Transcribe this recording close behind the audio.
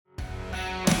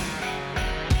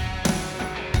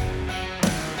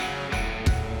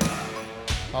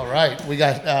right, we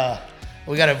got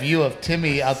a view of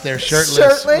Timmy out there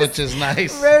shirtless, which is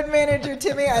nice. Road manager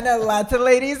Timmy. I know lots of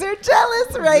ladies are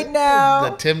jealous right now.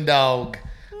 The Tim dog.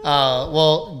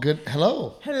 Well, good.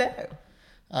 Hello. Hello.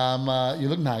 You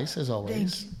look nice as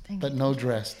always. Thank but you. no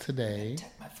dress today.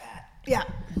 Check my fat. Yeah.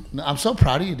 No, I'm so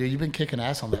proud of you, dude. You've been kicking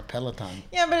ass on that Peloton.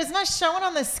 Yeah, but it's not showing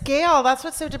on the scale. That's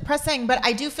what's so depressing. But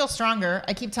I do feel stronger.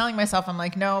 I keep telling myself, I'm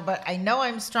like, no, but I know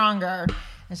I'm stronger.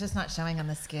 It's just not showing on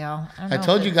the scale. I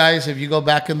told you guys, if you go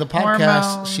back in the podcast,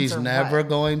 hormones she's or never what?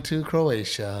 going to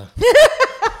Croatia.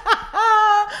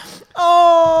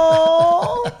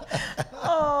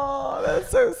 Oh, that's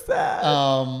so sad.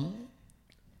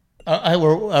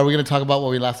 Are we going to talk about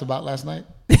what we laughed about last night?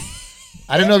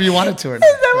 I didn't know if you wanted to or not.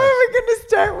 Is that what we're going to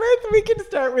start with? We can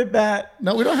start with that.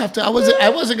 No, we don't have to. I wasn't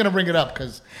going to bring it up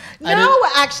because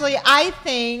Actually, I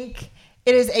think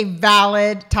it is a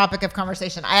valid topic of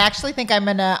conversation. I actually think I'm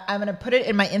gonna put it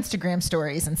in my Instagram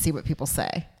stories and see what people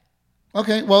say.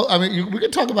 Okay, well, I mean, we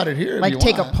can talk about it here. Like,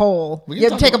 take a poll. We can You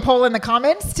have to take a about- poll in the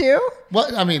comments too?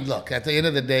 Well, I mean, look, at the end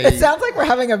of the day, It sounds like we're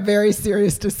having a very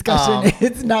serious discussion.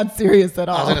 It's not serious at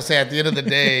I was all. going to say, at the end of the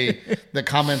day, the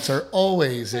comments are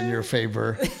always in your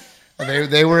favor.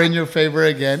 They were in your favor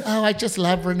again. Oh, I just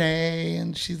love Renee,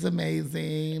 and she's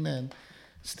amazing, and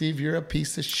Steve, you're a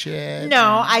piece of shit.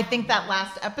 No, I think that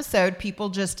last episode, people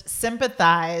just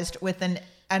sympathized with an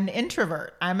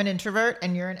introvert. I'm an introvert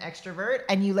and you're an extrovert,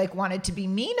 and you like wanted to be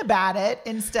mean about it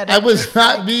instead of. I was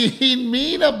not being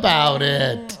mean about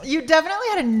it. You definitely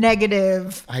had a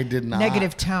negative. I did not.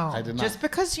 Negative tone. I did not. Just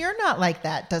because you're not like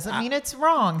that doesn't mean it's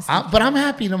wrong. But I'm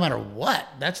happy no matter what.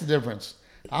 That's the difference.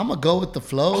 I'm going to go with the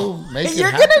flow. Make You're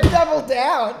it happen. gonna double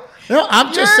down. No,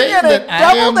 I'm just You're saying gonna that I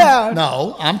double am. down.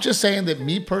 No, I'm just saying that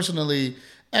me personally,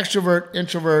 extrovert,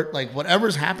 introvert, like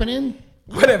whatever's happening,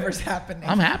 Whatever's happening.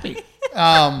 I'm happy.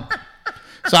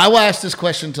 So I will ask this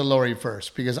question to Lori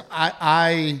first because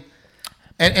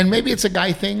and maybe it's a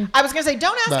guy thing, I was gonna say,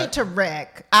 don't ask it to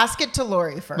Rick. Ask it to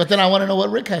Lori first. but then I want to know what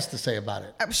Rick has to say about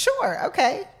it. Sure.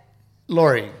 Okay.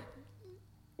 Lori,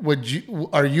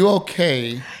 are you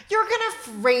okay? You're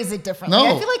gonna phrase it differently.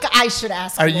 No. I feel like I should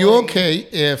ask. Are you Lori. okay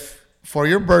if for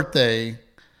your birthday,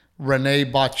 Renee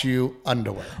bought you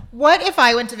underwear? What if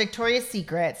I went to Victoria's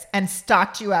Secrets and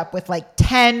stocked you up with like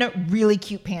 10 really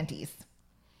cute panties?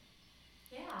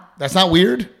 Yeah. That's not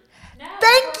weird? No.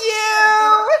 Thank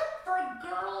you. For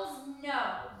girls, no.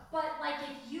 But like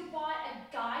if you bought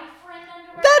a guy friend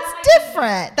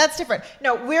underwear, That's different.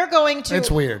 No, we're going to. It's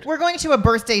weird. We're going to a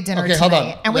birthday dinner Okay, tonight, hold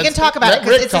on. and we Let's- can talk about let it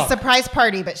because Rick it's talk. a surprise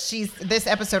party. But this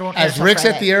episode won't. air As till Rick's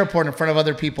at Friday. the airport in front of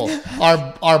other people,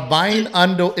 are buying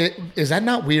is that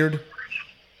not weird?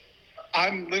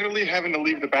 I'm literally having to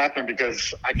leave the bathroom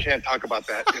because I can't talk about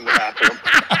that in the bathroom.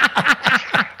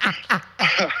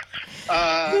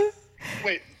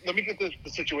 Wait, let me get the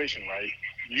situation right.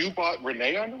 You bought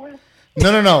Renee underwear?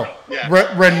 No. Yeah.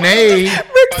 Renee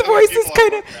Rick's voice is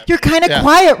kind of. You're kind of Yeah.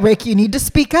 quiet, Rick. You need to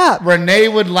speak up. Renee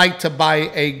would like to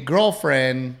buy a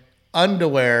girlfriend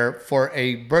underwear for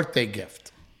a birthday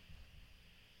gift.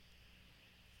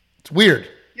 It's weird.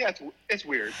 Yeah, it's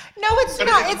weird. No, it's But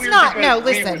not. it's It's weird not. because No, we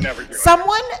would listen. never do it.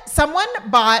 Someone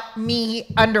bought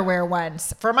me underwear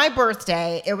once for my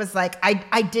birthday. It was like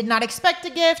I did not expect a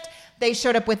gift. They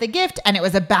showed up with a gift, and it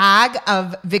was a bag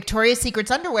of Victoria's Secret's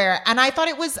underwear. And I thought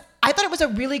it was a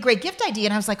really great gift idea.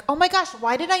 And I was like, oh my gosh,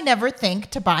 why did I never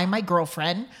think to buy my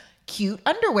girlfriend cute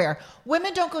underwear?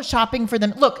 Women don't go shopping for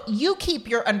them. Look, you keep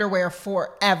your underwear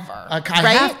forever. I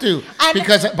right? have to And-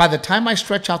 because by the time I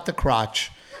stretch out the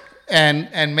crotch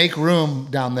and make room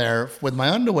down there with my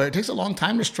underwear, it takes a long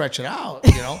time to stretch it out,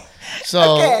 you know? So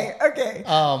Okay.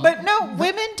 But no,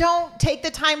 women don't take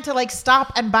the time to like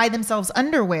stop and buy themselves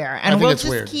underwear. I And think we'll it's just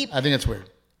weird. keep. I think it's weird.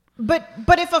 But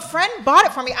if a friend bought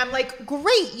it for me, I'm like,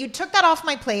 great, you took that off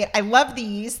my plate. I love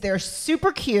these. They're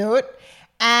super cute.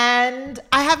 And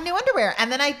I have new underwear.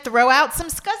 And then I throw out some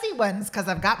scuzzy ones because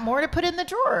I've got more to put in the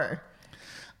drawer.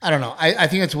 I don't know. I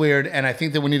think it's weird, and I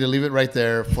think that we need to leave it right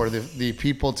there for the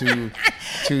people to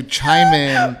chime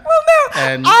in. Well, no,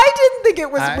 And I didn't think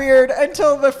it was weird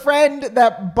until the friend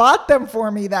that bought them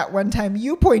for me that one time,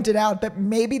 you pointed out that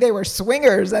maybe they were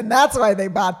swingers and that's why they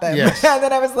bought them. Yes. And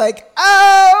then I was like,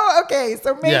 oh, okay.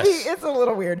 So maybe Yes. it's a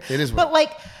little weird. It is weird. But like,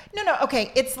 no,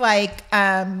 okay. It's like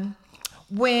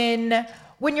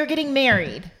when you're getting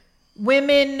married,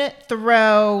 women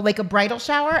throw like a bridal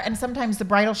shower, and sometimes the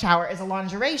bridal shower is a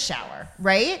lingerie shower,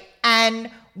 right? And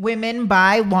women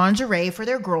buy lingerie for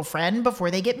their girlfriend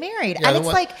before they get married. Yeah, and it's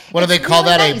what, like, what do it's they call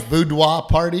really that? nice. A boudoir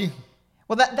party?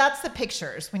 Well, that's the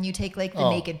pictures when you take like the Oh.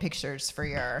 naked pictures for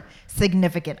your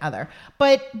significant other.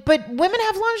 But women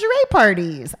have lingerie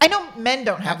parties. I know men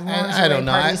don't have lingerie I don't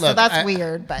know. parties, so Look, that's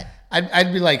weird. But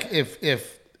I'd be like, if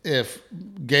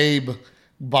Gabe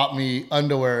bought me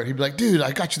underwear, he'd be like, dude,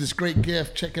 I got you this great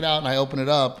gift. Check it out. And I open it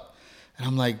up, and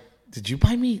I'm like, did you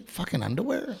buy me fucking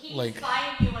underwear? He's Like,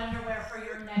 buying you underwear for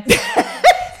your next one.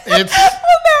 it's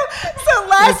so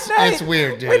last night, it's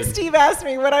weird, dude. when Steve asked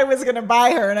me what I was going to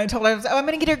buy her, and I told him, I'm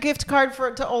going to get her a gift card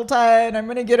to Ulta, and I'm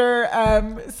going to get her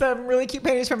some really cute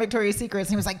panties from Victoria's Secrets.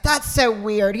 And he was like, that's so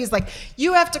weird. He's like,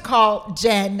 you have to call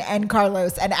Jen and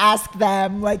Carlos and ask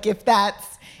them like if that's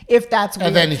weird.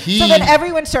 And then so then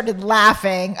everyone started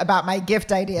laughing about my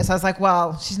gift idea. So I was like,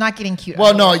 well, she's not getting cute.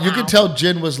 well, no, underwear you now. could tell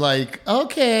Jen was like,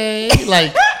 okay,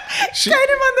 like she. Kind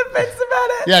of on the fence about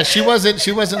it. Yeah,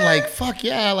 she wasn't like, fuck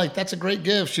yeah, like that's a great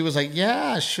gift. She was like,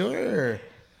 yeah, sure.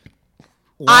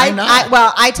 Why not?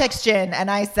 I text Jen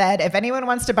and I said, if anyone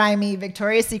wants to buy me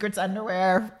Victoria's Secret's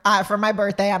underwear for my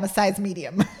birthday, I'm a size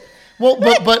medium. Well,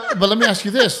 but let me ask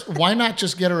you this: why not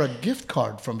just get her a gift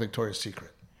card from Victoria's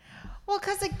Secret? Well,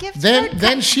 because a gift Then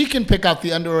card. she can pick out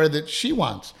the underwear that she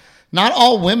wants. Not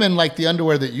all women like the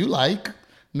underwear that you like.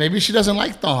 Maybe she doesn't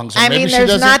like thongs. Or I maybe mean, she there's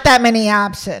doesn't. not that many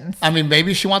options. I mean,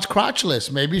 maybe she wants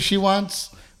crotchless. Maybe she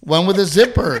wants one with a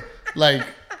zipper. Like,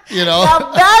 you know.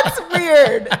 Now that's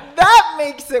weird. That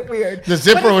makes it weird. The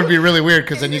zipper would be really weird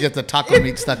because then you get the taco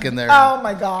meat stuck in there. Oh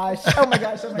my gosh. Oh my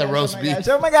gosh. Oh my The gosh. roast oh my beef. gosh.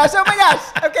 Oh my gosh. Oh my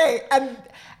gosh. Okay. And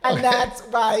that's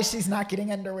why she's not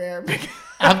getting underwear.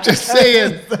 I'm just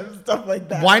saying, Stuff like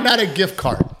that. why not a gift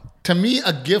card? To me,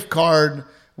 a gift card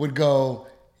would go,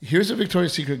 here's a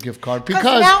Victoria's Secret gift card. Because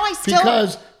now I still-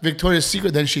 because Victoria's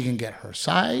Secret, then she can get her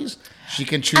size. She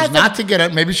can choose As a- not to get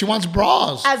it. Maybe she wants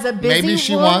bras. As a busy Maybe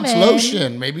she wants woman-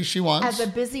 lotion. Maybe she wants. As a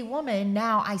busy woman,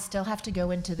 now I still have to go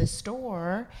into the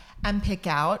store and pick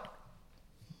out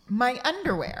my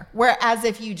underwear. Whereas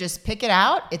if you just pick it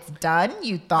out, it's done.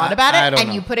 You thought about I it, don't and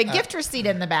know. you put a gift receipt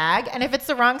in the bag. And if it's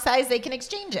the wrong size, they can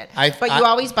exchange it. But you I-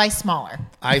 always buy smaller.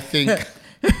 I think,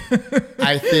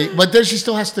 but then she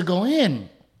still has to go in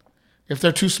if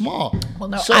they're too small. Well,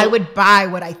 no, So- I would buy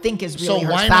what I think is really So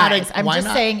her why not size. I'm why just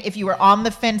not- saying, if you were on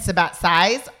the fence about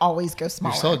size, always go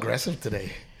smaller. You're so aggressive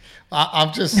today.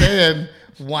 I'm just saying,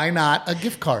 why not a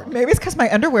gift card? Maybe it's because my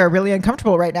underwear are really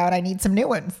uncomfortable right now, and I need some new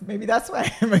ones. Maybe that's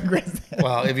why I'm aggressive.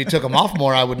 Well, if you took them off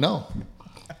more, I would know.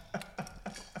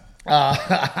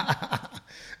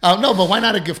 No, but why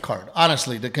not a gift card?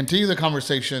 Honestly, to continue the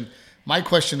conversation, my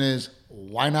question is,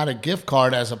 why not a gift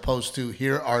card as opposed to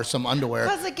here are some underwear?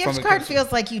 Because a from gift a card gift-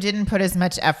 feels like you didn't put as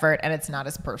much effort, and it's not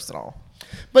as personal.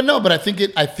 But no, but I think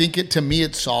it to me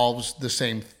it solves the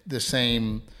same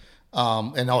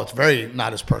and no, it's very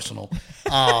not as personal.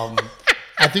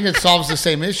 I think it solves the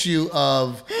same issue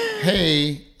of,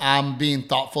 hey, I'm being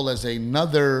thoughtful as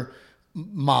another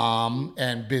mom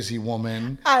and busy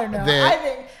woman. I don't know.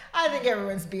 that- I think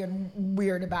everyone's being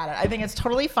weird about it. I think it's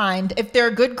totally fine if they're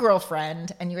a good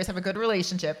girlfriend and you guys have a good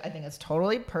relationship. I think it's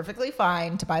totally perfectly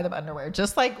fine to buy them underwear,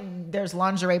 just like there's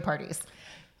lingerie parties.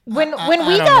 When I we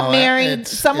don't got know. married,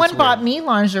 someone it's bought weird. me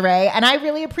lingerie, and I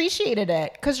really appreciated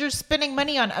it because you're spending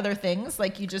money on other things,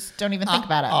 like you just don't even think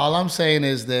about it. All I'm saying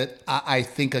is that I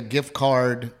think a gift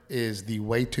card is the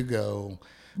way to go.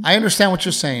 I understand what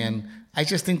you're saying. I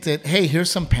just think that, hey, here's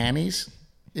some panties.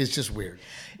 It's just weird.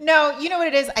 No, you know what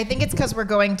it is? I think it's because we're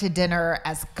going to dinner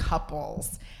as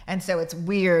couples. And so it's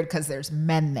weird because there's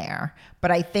men there.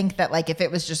 But I think that like if it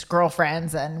was just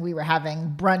girlfriends and we were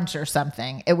having brunch or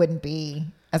something, it wouldn't be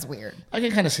as weird. I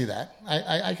can kind of see that.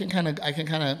 I can kind of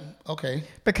okay.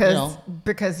 Because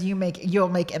You know. you'll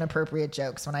make inappropriate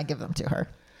jokes when I give them to her.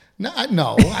 No,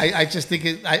 I just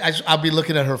think I'll be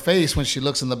looking at her face when she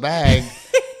looks in the bag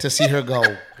to see her go,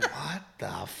 what the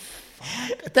fuck?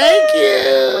 Thank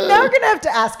you. Now we're gonna have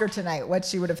to ask her tonight what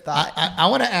she would have thought. I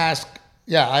want to ask.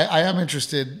 Yeah, I am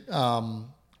interested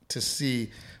to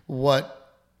see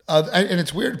what. And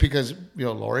it's weird because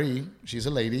Lori, she's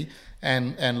a lady,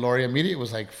 and Lori immediately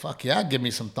was like, "Fuck yeah, give me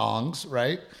some thongs,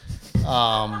 right?"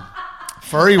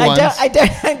 Furry ones.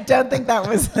 I don't think that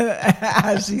was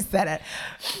how she said it.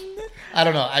 I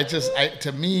don't know.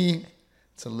 To me,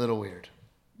 it's a little weird.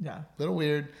 Yeah. A little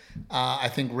weird. I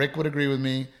think Rick would agree with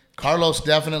me. Carlos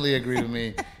definitely agreed with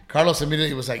me. Carlos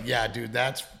immediately was like, "Yeah, dude,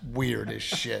 that's weird as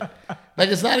shit." Like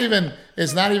it's not even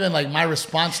like my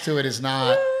response to it is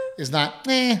not.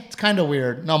 It's kind of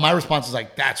weird. No, my response is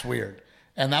like, "That's weird,"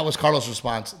 And that was Carlos'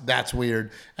 response. That's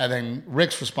weird. And then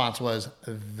Rick's response was,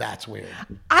 that's weird.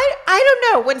 I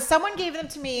don't know. When someone gave them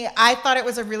to me, I thought it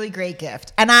was a really great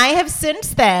gift. And I have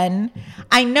since then,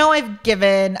 I know I've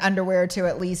given underwear to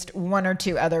at least one or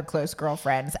two other close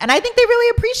girlfriends. And I think they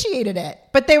really appreciated it.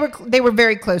 But they were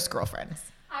very close girlfriends.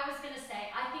 I was going to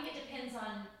say, I think it depends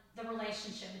on the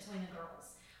relationship between the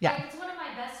girls. Yeah. Like, it's one of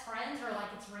my best friends, or like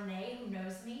it's Renee who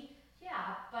knows me. Yeah,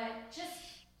 but just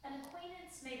an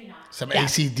acquaintance, maybe not. Some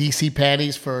AC/DC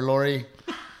panties for Lori.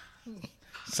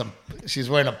 She's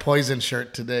wearing a Poison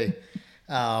shirt today.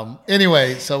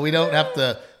 Anyway, so we don't have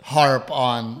to harp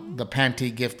on the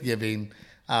panty gift giving.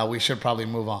 We should probably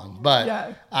move on. But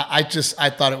Yeah. I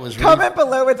thought it was really. Comment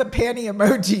below with a panty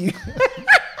emoji.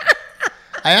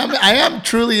 I am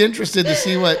truly interested to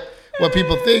see what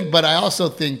people think, but I also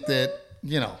think that,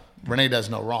 Renee does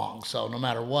no wrong. So no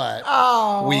matter what,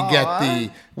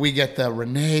 we get the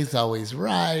Renee's always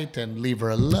right and leave her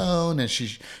alone, and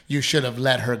you should have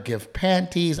let her give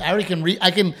panties. I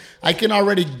can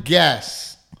already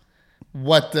guess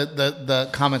what the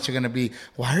comments are going to be.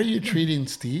 Why are you treating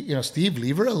Steve? Steve,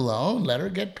 leave her alone. Let her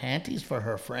get panties for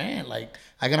her friend. Like,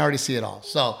 I can already see it all.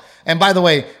 So, and by the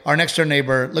way, our next door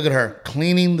neighbor, look at her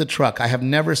cleaning the truck. I have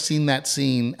never seen that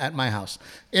scene at my house.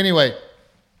 Anyway,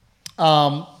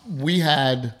 we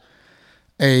had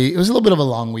it was a little bit of a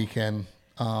long weekend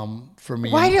for me.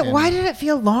 Why did it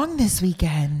feel long this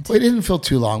weekend? Well, it didn't feel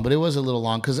too long, but it was a little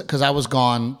long because I was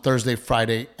gone Thursday,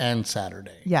 Friday, and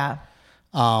Saturday. Yeah.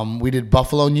 We did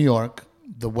Buffalo, New York.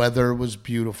 The weather was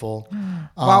beautiful.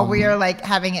 While we are like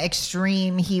having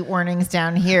extreme heat warnings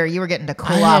down here, you were getting to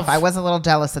cool off. I was a little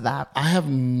jealous of that. I have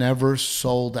never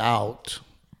sold out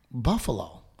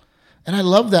Buffalo. And I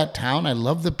love that town. I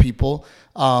love the people.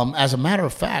 As a matter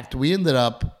of fact, we ended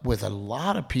up with a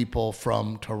lot of people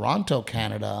from Toronto,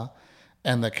 Canada,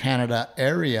 and the Canada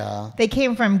area. They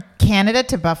came from Canada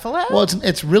to Buffalo? Well,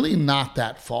 it's really not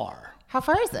that far. How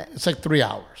far is it? It's like 3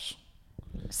 hours.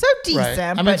 So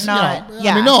decent, Right. but it's, not.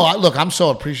 Look, I'm so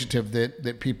appreciative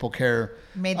that people care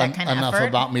Made that kind of enough effort.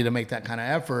 about me to make that kind of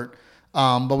effort.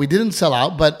 But we didn't sell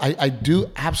out, but I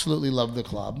do absolutely love the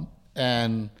club,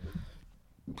 and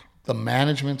the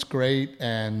management's great,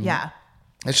 and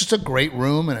it's just a great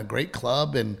room and a great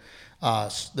club, and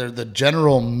they're the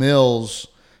General Mills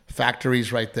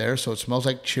factories right there, so it smells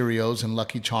like Cheerios and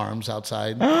Lucky Charms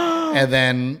outside. And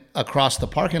then across the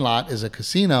parking lot is a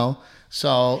casino.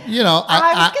 So,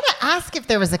 I was going to ask if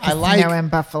there was a casino in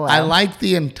Buffalo. I like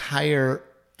the entire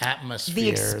atmosphere. The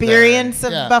experience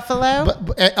of Buffalo?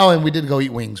 But, and we did go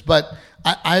eat wings. But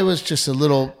I was just a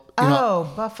little...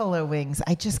 Buffalo wings.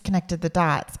 I just connected the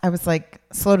dots. I was like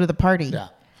slow to the party. Yeah.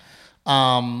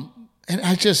 And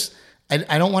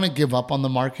I don't want to give up on the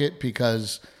market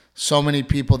because so many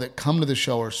people that come to the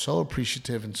show are so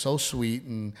appreciative and so sweet.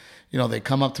 And, they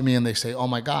come up to me and they say, oh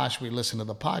my gosh, we listen to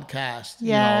the podcast,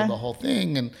 the whole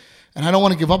thing. And I don't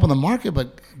want to give up on the market,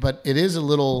 but it is a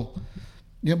little,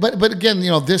 but again,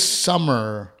 this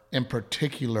summer in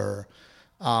particular,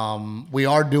 we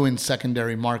are doing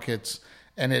secondary markets,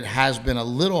 and it has been a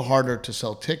little harder to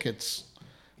sell tickets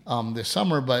this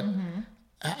summer, but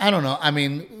I don't know. I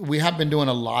mean, we have been doing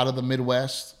a lot of the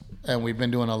Midwest, and we've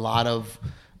been doing a lot of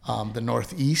the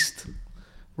Northeast,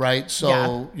 right?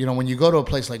 So, when you go to a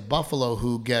place like Buffalo,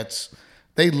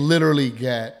 they literally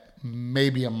get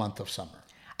maybe a month of summer.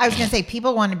 I was going to say,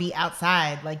 people want to be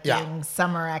outside, like doing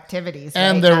summer activities.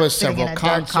 And right? there Not was sitting in several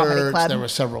a dark comedy concerts. club. There were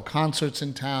several concerts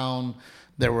in town.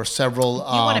 There were several. You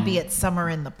want to be at Summer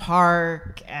in the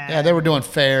Park. And they were doing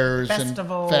fairs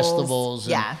festivals. and festivals.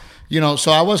 And,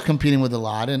 so I was competing with a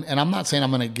lot. And I'm not saying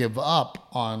I'm going to give up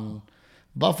on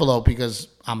Buffalo because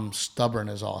I'm stubborn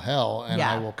as all hell. And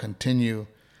I will continue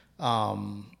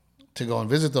to go and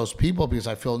visit those people because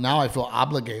I feel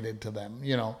obligated to them,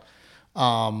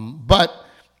 But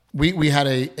we had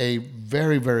a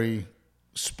very, very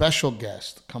special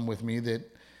guest come with me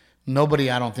that nobody,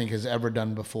 I don't think, has ever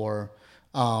done before.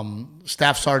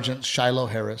 Staff Sergeant Shiloh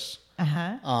Harris. He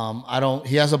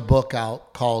has a book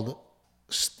out called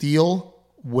Steel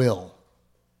Will.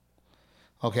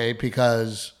 Okay,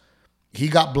 because he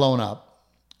got blown up,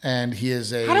 and he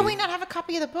is How do we not have a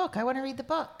copy of the book? I want to read the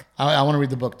book. I want to read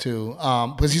the book too,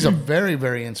 because he's a very,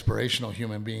 very inspirational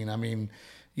human being. I mean,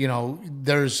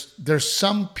 there's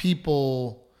some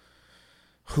people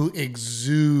who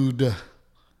exude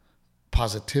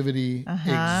positivity,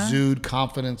 exude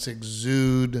confidence,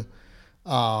 exude.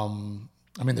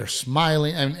 They're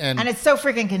smiling, and it's so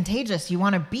freaking contagious. You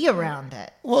want to be around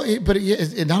it. Well,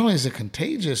 it not only is it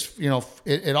contagious,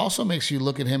 it also makes you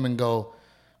look at him and go,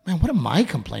 man, what am I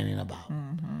complaining about?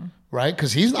 Right?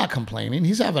 Because he's not complaining.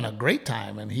 He's having a great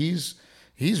time, and he's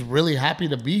he's really happy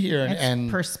to be here. It's And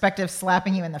perspective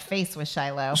slapping you in the face with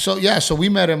Shiloh. so we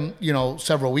met him,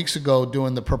 several weeks ago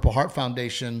doing the Purple Heart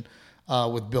Foundation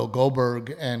with Bill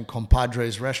Goldberg and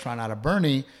Compadres Restaurant out of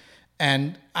Bernie.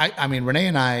 And I mean, Renee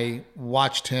and I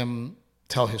watched him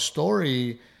tell his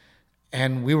story,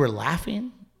 and we were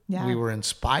laughing. Yeah. We were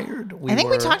inspired. I think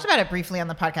we talked about it briefly on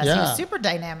the podcast. He Yeah. was super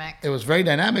dynamic. It was very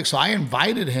dynamic. So I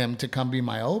invited him to come be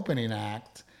my opening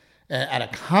act at a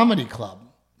comedy club,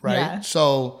 right? Yeah.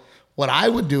 So what I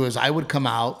would do is I would come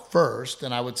out first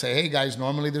and I would say, hey guys,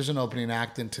 normally there's an opening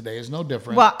act and today is no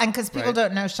different. Well, and because people Right.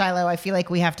 don't know Shiloh, I feel like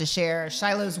we have to share.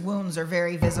 Shiloh's wounds are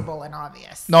very visible and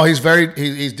obvious. No, he's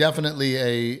definitely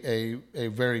a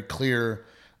very clear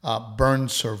burn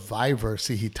survivor.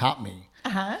 See, he taught me.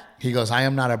 Uh-huh. He goes, I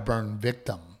am not a burn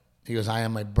victim. He goes, I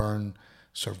am a burn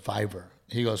survivor.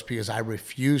 He goes, because I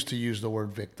refuse to use the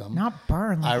word victim. Not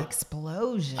burn, like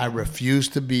explosion. I refuse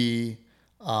to be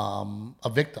a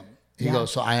victim. He Yeah.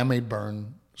 goes, so I am a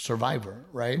burn survivor,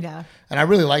 right? Yeah. And I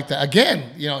really like that. Again,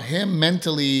 him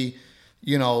mentally,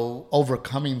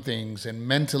 overcoming things and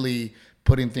mentally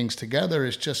putting things together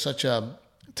is just such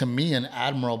to me, an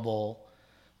admirable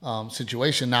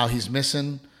situation. Now he's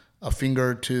missing a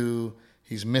finger or two.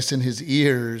 He's missing his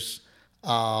ears,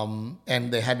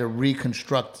 and they had to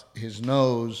reconstruct his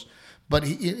nose. But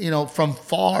he, from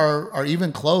far or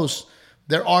even close,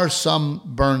 there are some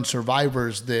burn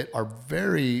survivors that are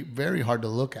very, very hard to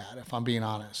look at. If I'm being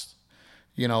honest,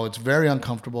 it's very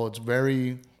uncomfortable. It's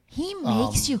very He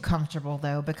makes you comfortable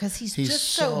though, because he's just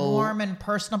so warm and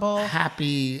personable,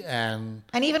 happy, and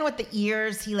even with the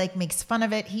ears, he like makes fun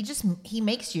of it. He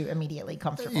makes you immediately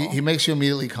comfortable. he makes you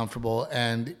immediately comfortable.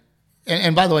 And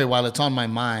by the way, while it's on my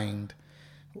mind,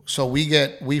 so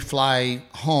we fly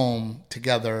home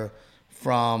together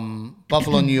from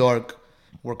Buffalo, New York.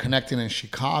 We're connecting in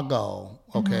Chicago,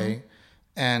 okay?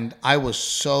 And I was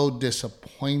so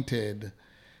disappointed.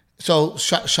 So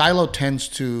Shiloh tends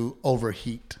to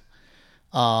overheat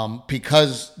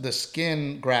because the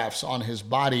skin grafts on his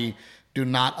body do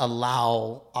not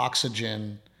allow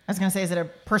oxygen. I was gonna say, is it a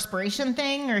perspiration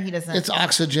thing, or he doesn't? It's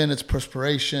oxygen, it's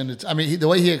perspiration. The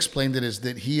way he explained it is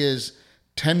that he is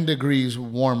 10 degrees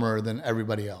warmer than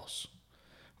everybody else.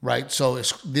 Right, so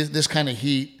it's this kind of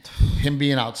heat. Him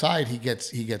being outside, he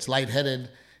gets lightheaded,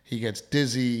 he gets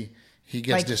dizzy, he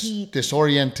gets Like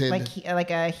disoriented,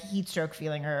 like a heat stroke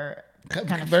feeling, or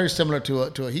kind of very similar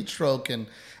to a heat stroke. And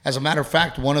as a matter of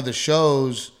fact, one of the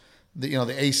shows, the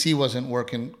AC wasn't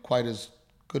working quite as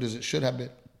good as it should have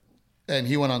been, and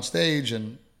he went on stage,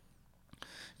 and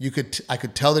I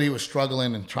could tell that he was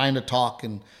struggling and trying to talk,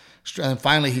 and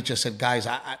finally he just said, guys,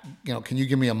 can you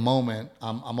give me a moment?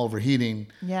 I'm overheating.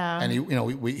 Yeah. And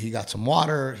he got some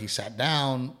water. He sat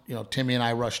down. Timmy and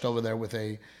I rushed over there with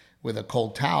a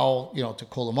cold towel, to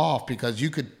cool him off, because you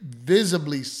could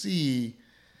visibly see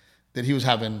that he was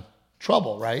having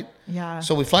trouble, right? Yeah.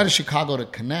 So we fly to Chicago to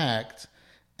connect,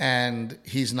 and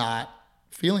he's not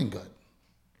feeling good,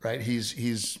 right?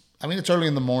 It's early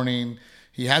in the morning.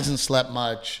 He hasn't slept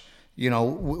much.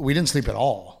 We didn't sleep at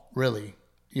all, really.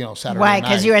 Saturday why? night.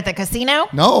 Because you were at the casino?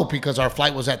 No, because our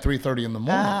flight was at 3:30 in the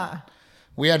morning.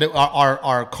 We had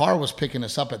our car was picking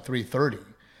us up at 3:30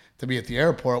 to be at the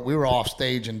airport. We were off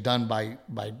stage and done by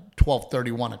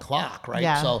 12:30, 1 o'clock, right?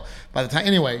 Yeah. So by the time,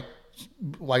 anyway,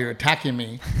 while you're attacking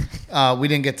me, we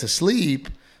didn't get to sleep.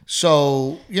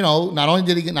 So not only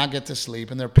did he not get to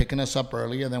sleep, and they're picking us up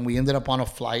early, and then we ended up on a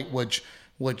flight, which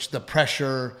the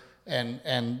pressure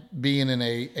and being in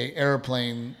a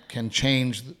airplane can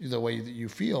change the way that you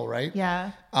feel, right?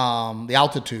 Yeah. The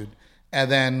altitude. And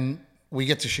then we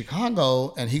get to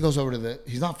Chicago, and he goes over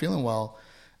he's not feeling well,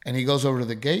 and he goes over to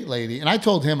the gate lady. And I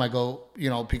told him, I go,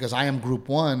 because I am group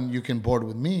 1, you can board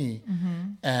with me.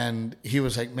 Mm-hmm. And he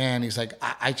was like, man, he's like,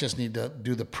 I just need to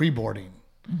do the pre-boarding.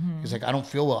 Mm-hmm. He's like, I don't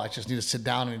feel well. I just need to sit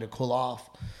down. I need to cool off.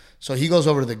 So he goes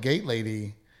over to the gate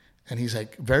lady, and he's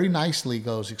like, very nicely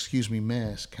goes, excuse me,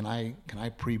 miss, can I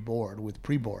pre-board with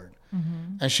pre-board?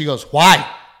 Mm-hmm. And she goes, why?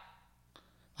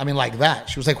 Like that.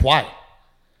 She was like, why?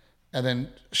 And then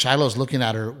Shiloh's looking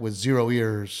at her with 0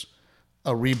 ears,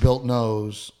 a rebuilt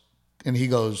nose, and he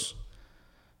goes,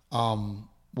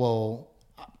 well,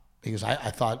 he goes,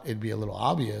 I thought it'd be a little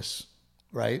obvious,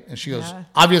 right? And she goes, Yeah.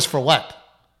 Obvious for what?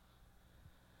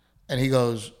 And he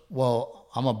goes, well,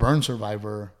 I'm a burn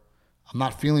survivor. I'm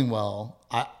not feeling well.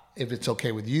 If it's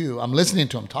okay with you, I'm listening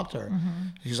to him talk to her. Mm-hmm.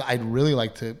 She goes, I'd really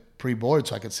like to pre-board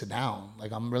so I could sit down.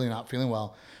 Like, I'm really not feeling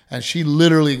well. And she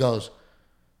literally goes,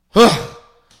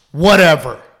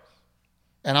 whatever.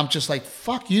 And I'm just like,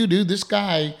 fuck you, dude. This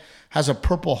guy has a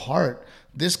Purple Heart.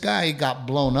 This guy got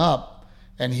blown up,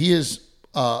 and he is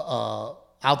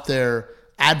out there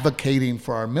advocating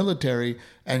for our military,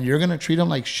 and you're going to treat them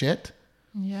like shit,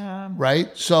 Yeah. right?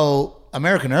 So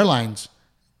American Airlines,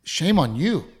 shame on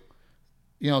you.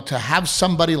 To have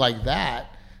somebody like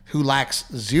that who lacks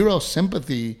zero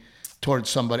sympathy towards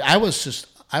somebody. I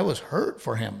was hurt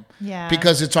for him. Yeah.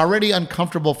 Because it's already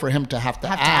uncomfortable for him to have to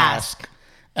ask.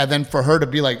 And then for her to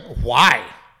be like, why?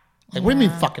 Like, what do you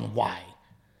mean fucking why?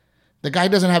 The guy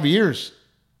doesn't have ears.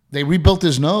 They rebuilt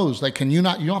his nose. Like, you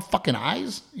don't have fucking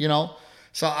eyes?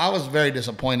 So I was very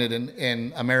disappointed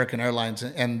in American Airlines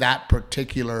and that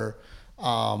particular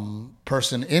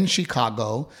person in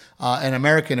Chicago. An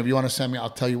American, if you want to send me, I'll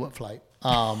tell you what flight.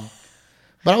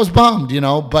 But I was bummed,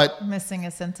 but Missing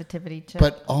a sensitivity chip.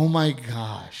 but oh my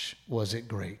gosh, was it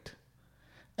great.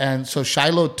 And so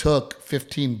Shiloh took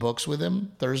 15 books with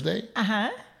him Thursday.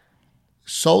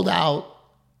 Sold out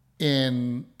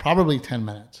in probably 10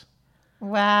 minutes.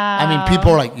 Wow. I mean,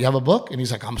 people are like, you have a book? And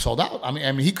he's like, I'm sold out. I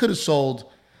mean, he could have sold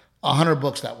 100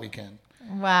 books that weekend.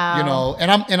 Wow.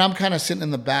 And I'm kind of sitting in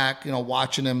the back,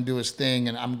 watching him do his thing,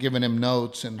 and I'm giving him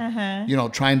notes and,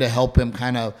 trying to help him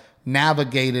kind of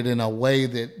navigate it in a way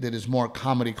that is more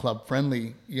comedy club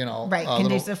friendly, Right,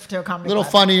 conducive to a comedy little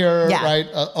club. funnier, Yeah. right?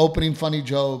 Opening funny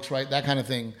jokes, right? That kind of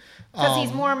thing. Because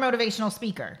he's more motivational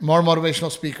speaker. More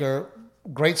motivational speaker,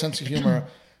 great sense of humor,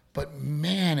 but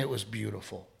man, it was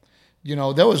beautiful. He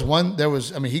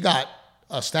got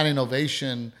a standing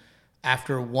ovation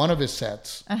after one of his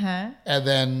sets. And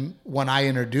then when I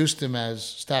introduced him as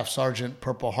Staff Sergeant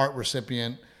Purple Heart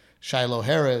recipient Shiloh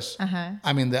Harris,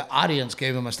 I mean, the audience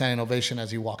gave him a standing ovation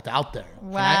as he walked out there.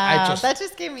 Wow, that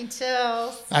just gave me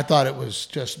chills. I thought it was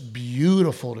just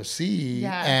beautiful to see.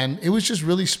 Yeah. And it was just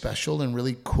really special and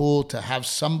really cool to have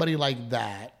somebody like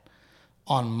that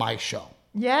on my show.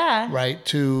 Yeah. Right?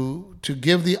 To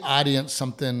give the audience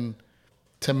something,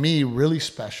 to me, really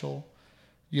special.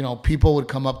 People would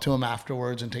come up to him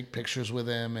afterwards and take pictures with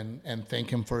him and thank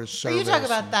him for his service. You talk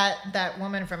about that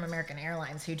woman from American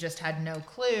Airlines who just had no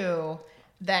clue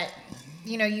that,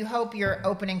 you hope you're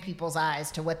opening people's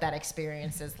eyes to what that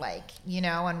experience is like,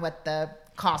 and what the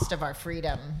cost of our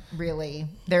freedom really,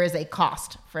 there is a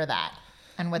cost for that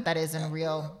and what that is in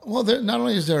real. Well, not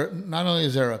only is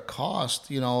there a cost,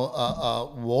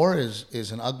 war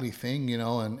is an ugly thing,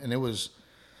 and it was,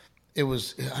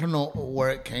 I don't know where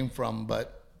it came from,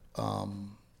 but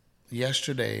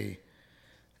yesterday,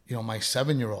 my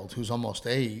 7-year-old who's almost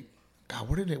 8, God,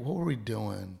 what were we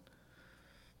doing?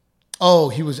 Oh,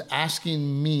 he was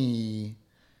asking me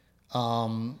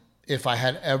if I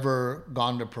had ever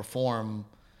gone to perform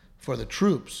for the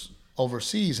troops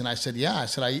overseas, and I said, yeah. I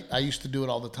said I used to do it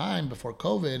all the time before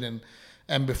COVID,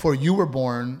 and before you were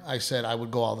born, I said I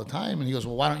would go all the time. And he goes,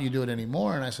 well, why don't you do it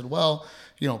anymore? And I said, well,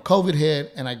 COVID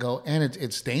hit, and I go, and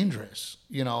it's dangerous,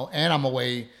 and I'm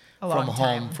away from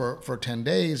home for 10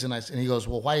 days. And he goes,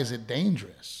 well, why is it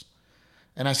dangerous?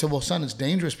 And I said, well, son, it's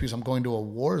dangerous because I'm going to a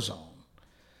war zone.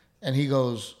 And he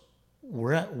goes,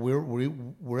 we're at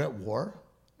war?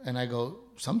 And I go,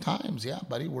 sometimes, yeah,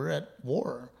 buddy, we're at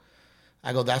war.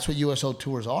 I go, that's what USO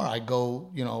tours are. I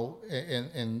go,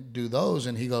 and do those.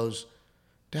 And he goes,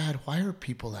 Dad, why are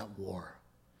people at war?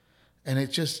 And you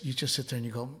just sit there and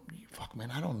you go, fuck,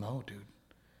 man, I don't know, dude.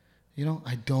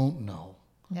 I don't know.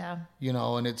 Yeah.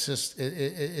 And it's just,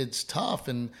 it's tough.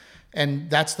 And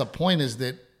that's the point, is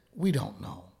that we don't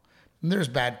know. And there's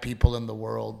bad people in the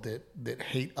world that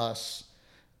hate us.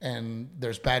 And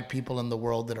there's bad people in the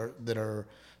world that are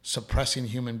suppressing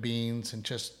human beings and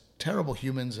just terrible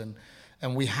humans. And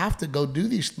we have to go do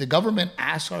these. The government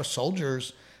asks our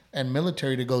soldiers and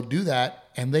military to go do that,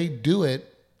 and they do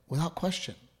it without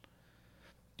question.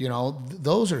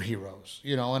 Those are heroes,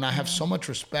 and I have so much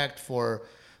respect for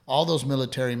all those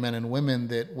military men and women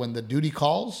that when the duty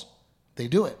calls, they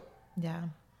do it. Yeah.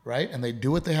 Right? And they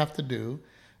do what they have to do.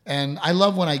 And I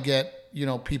love when I get,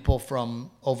 people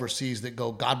from overseas that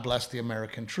go, God bless the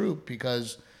American troop,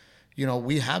 because,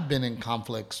 we have been in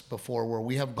conflicts before where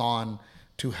we have gone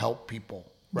to help people.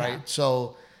 Right. Yeah.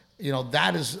 So,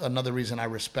 that is another reason I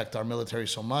respect our military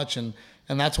so much. And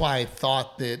that's why I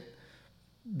thought that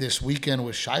this weekend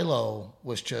with Shiloh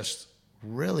was just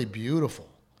really beautiful,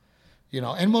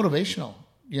 and motivational,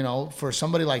 for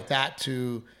somebody like that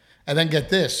to, and then get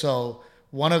this. So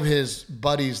one of his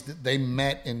buddies that they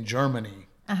met in Germany,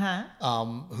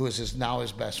 who is now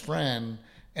his best friend,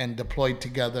 and deployed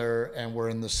together, and were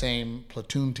in the same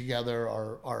platoon together,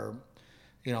 or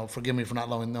forgive me for not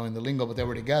knowing the lingo, but they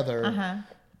were together.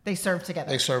 They served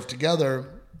together.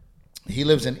 He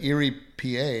lives in Erie,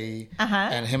 PA,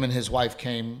 and him and his wife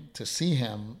came to see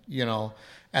him,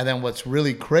 And then what's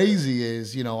really crazy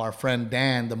is, our friend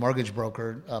Dan, the mortgage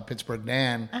broker, Pittsburgh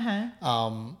Dan,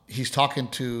 he's talking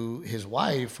to his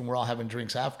wife, and we're all having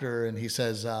drinks after, and he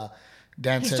says,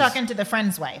 Dan He's says, talking to the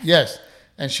friend's wife. yes.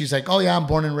 And she's like, oh, yeah, I'm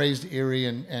born and raised Erie.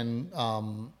 And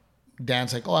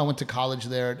Dan's like, oh, I went to college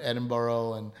there at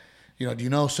Edinburgh. And, do you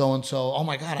know so-and-so? Oh,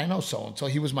 my God, I know so-and-so.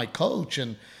 He was my coach.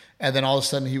 And then all of a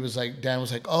sudden Dan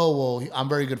was like, oh, well, I'm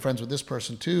very good friends with this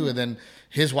person too. And then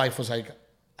his wife was like,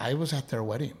 I was at their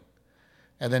wedding.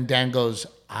 And then Dan goes,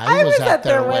 I was at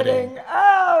their wedding.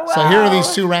 Oh, wow. So here are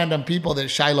these two random people that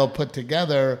Shiloh put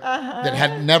together that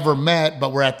had never met,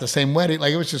 but were at the same wedding.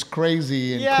 Like, it was just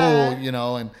crazy and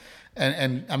cool,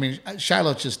 and I mean,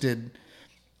 Shiloh just did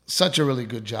such a really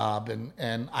good job.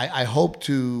 And I hope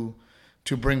to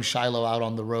bring Shiloh out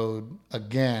on the road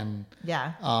again.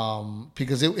 Yeah.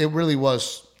 Because it really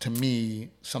was, to me,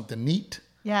 something neat.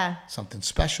 Yeah. Something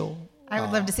special. I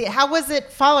would love to see it. How was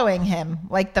it following him?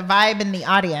 Like the vibe in the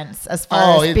audience as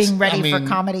far as being ready for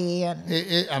comedy? And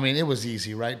it was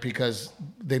easy, right? Because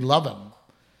they love him.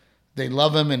 They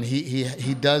love him, and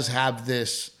he does have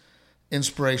this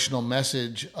inspirational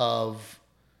message of,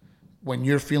 when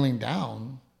you're feeling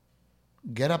down,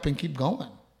 get up and keep going.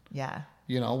 Yeah.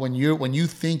 When you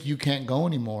think you can't go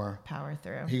anymore, power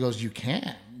through. He goes, you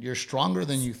can. You're stronger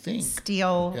than you think.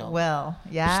 Steel will.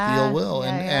 Yeah. Steel will.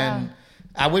 Yeah, and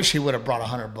I wish he would have brought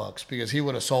 $100 because he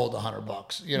would have sold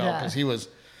 $100, because he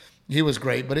was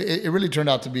great. But it really turned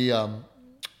out to be a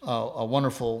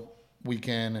wonderful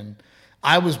weekend. And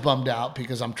I was bummed out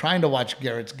because I'm trying to watch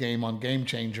Garrett's game on Game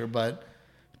Changer, but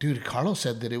dude, Carlos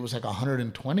said that it was like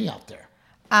 120 out there.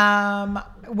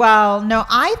 Well, no,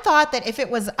 I thought that if it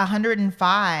was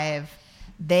 105,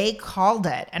 they called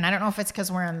it. And I don't know if it's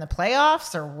because we're in the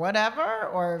playoffs or whatever,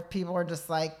 or if people are just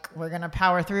like, we're going to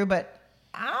power through, but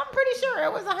I'm pretty sure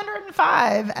it was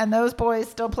 105 and those boys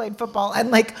still played football.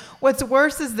 And like, what's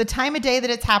worse is the time of day that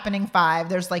it's happening 5,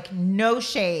 there's like no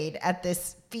shade at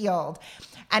this field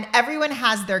and everyone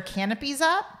has their canopies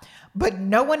up, but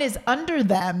no one is under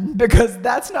them because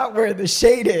that's not where the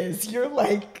shade is. You're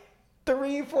like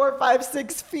 3, 4, 5,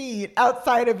 6 feet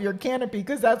outside of your canopy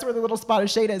because that's where the little spot of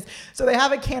shade is. So they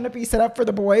have a canopy set up for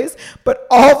the boys, but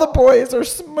all the boys are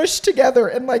smushed together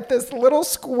in like this little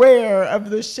square of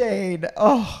the shade.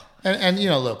 Oh. And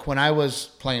look, when I was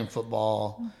playing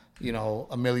football,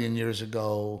 a million years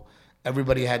ago,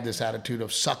 everybody had this attitude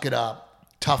of suck it up,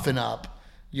 toughen up,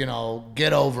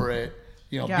 get over it,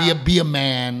 be a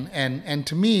man. And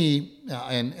to me,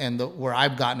 where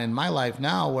I've gotten in my life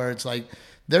now, where it's like,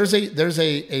 there's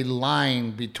a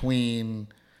line between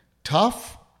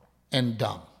tough and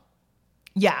dumb.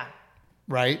 Yeah.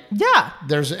 Right? Yeah.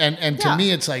 To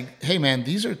me, it's like, hey man,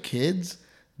 these are kids.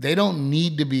 They don't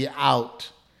need to be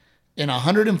out in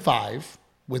 105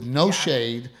 with no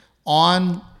shade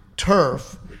on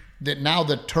turf that now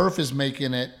the turf is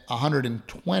making it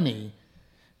 120.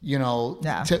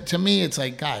 To me, it's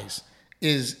like, guys,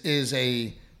 is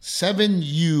a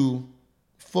 7U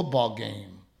football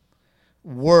game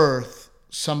worth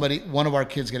one of our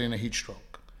kids getting a heat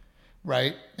stroke,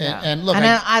 right? And look,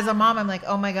 as a mom, I'm like,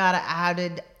 oh my God,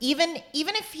 even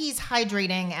if he's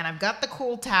hydrating and I've got the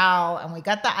cool towel and we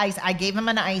got the ice, I gave him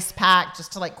an ice pack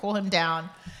just to like cool him down.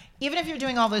 Even if you're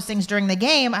doing all those things during the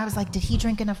game, I was like, did he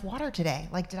drink enough water today?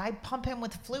 Like, did I pump him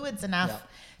with fluids enough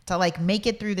to like make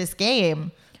it through this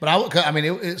game? But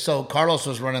so Carlos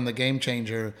was running the Game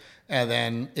Changer, and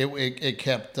then it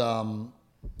kept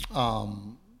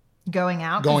going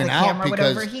out because would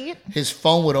overheat. His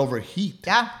phone would overheat.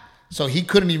 Yeah. So he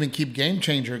couldn't even keep Game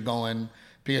Changer going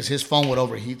because his phone would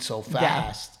overheat so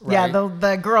fast. Yeah. Right?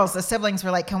 Yeah. The siblings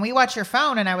were like, can we watch your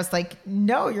phone? And I was like,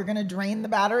 no, you're going to drain the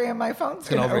battery and my phone's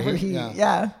going to overheat.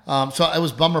 Yeah. So it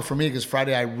was a bummer for me because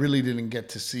Friday I really didn't get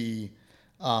to see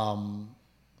the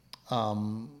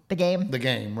game. The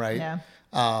game, right? Yeah.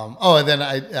 And then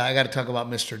I got to talk about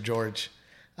Mr. George.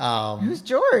 Who's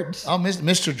George? Oh,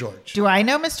 Mr. George. Do I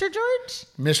know Mr. George?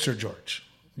 Mr. George.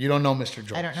 You don't know Mr.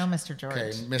 George. I don't know Mr. George.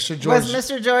 Okay, Mr. George. Was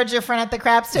Mr. George your friend at the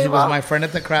craps table? He was my friend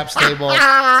at the craps table.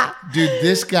 Dude,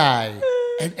 this guy.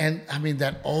 And I mean,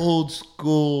 that old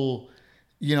school,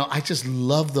 I just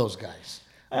love those guys.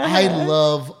 I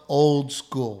love old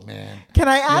school, man. Can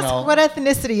I ask what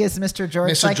ethnicity is Mr.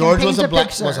 George? Mr. George was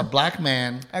a black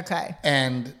man. Okay.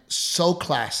 And so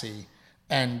classy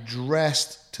and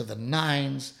dressed to the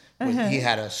nines. He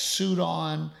had a suit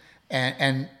on,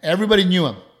 and everybody knew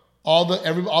him. All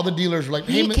the dealers were like,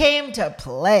 "Hey, he came to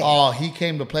play." Oh, he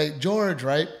came to play, George,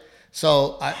 right?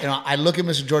 So I look at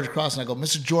Mr. George Cross and I go,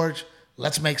 "Mr. George,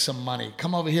 let's make some money.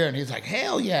 Come over here." And he's like,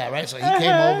 "Hell yeah!" Right? So he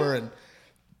came over, and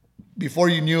before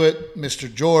you knew it,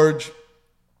 Mr. George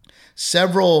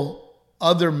several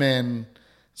other men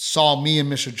saw me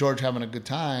and Mr. George having a good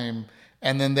time,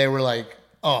 and then they were like,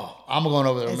 "Oh, I'm going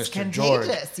over there with It's Mr. George."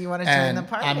 contagious. You want to join the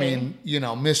party. I mean,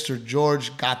 Mr.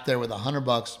 George got there with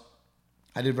 $100.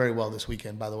 I did very well this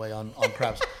weekend, by the way, on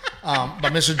craps.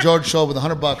 But Mr. George showed with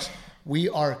 $100. We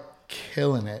are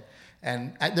killing it,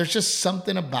 and there's just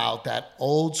something about that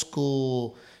old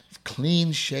school,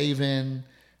 clean shaven,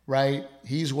 right?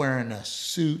 He's wearing a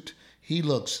suit. He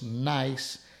looks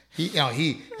nice.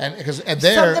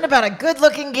 Something about a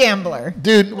good-looking gambler.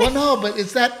 Dude, well, no, but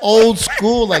it's that old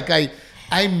school. Like,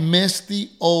 I miss the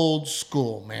old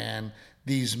school, man.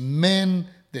 These men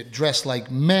that dress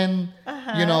like men.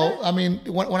 I mean,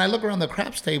 when I look around the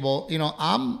craps table,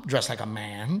 I'm dressed like a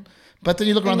man. But then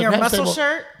you look around the craps table. In your muscle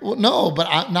shirt? Well, no,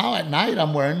 but now at night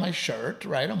I'm wearing my shirt,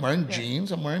 right? I'm wearing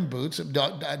jeans. I'm wearing boots.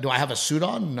 Do I have a suit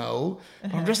on? No.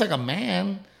 But I'm dressed like a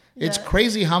man. It's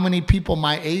crazy how many people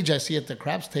my age I see at the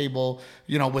craps table,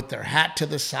 with their hat to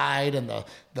the side and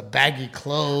the baggy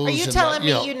clothes. Are you telling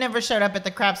me you never showed up at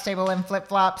the craps table in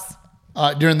flip-flops?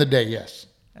 During the day, yes.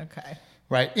 Okay.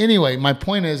 Right. Anyway, my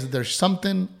point is that there's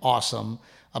something awesome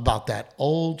about that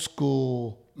old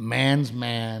school man's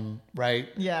man, right?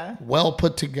 Yeah. Well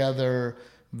put together,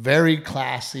 very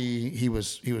classy. He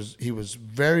was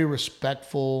very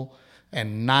respectful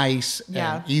and nice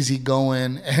and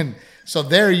easygoing. And so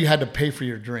there you had to pay for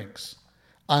your drinks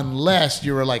unless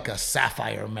you were like a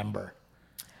Sapphire member.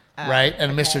 Right?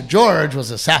 And okay. Mr. George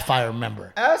was a Sapphire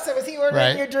member. Oh, so was he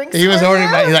ordering your drinks? He was ordering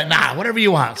he's like, nah, whatever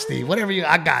you want, Steve.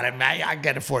 I got it, man. I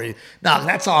get it for you. No,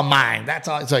 that's all mine. That's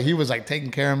all. So he was like taking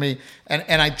care of me. And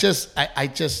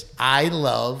I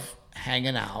love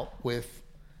hanging out with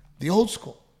the old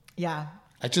school. Yeah.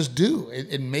 I just do.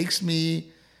 It makes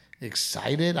me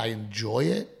excited. I enjoy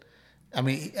it. I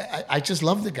mean, I just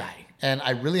love the guy. And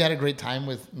I really had a great time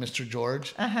with Mr.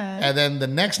 George. Uh-huh. And then the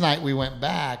next night we went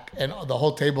back, and the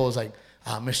whole table was like,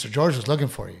 Mr. George was looking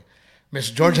for you.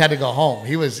 Mr. George had to go home.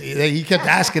 He kept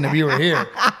asking if you were here.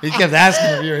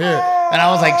 And I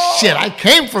was like, shit, I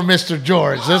came for Mr.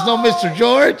 George. There's no Mr.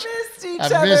 George.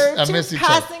 I missed each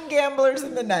other. Passing gamblers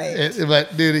in the night.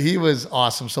 But dude, he was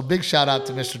awesome. So big shout out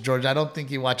to Mr. George. I don't think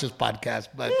he watches podcasts,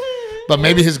 but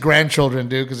maybe his grandchildren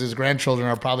do, because his grandchildren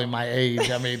are probably my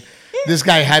age. I mean, this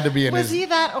guy had to be in Was he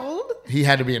that old? He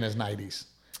had to be in his 90s.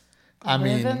 I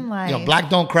mean, black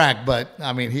don't crack, but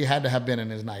I mean, he had to have been in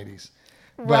his 90s.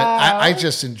 Wow. But I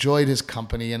just enjoyed his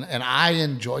company, and I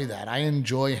enjoy that. I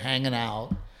enjoy hanging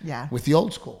out with the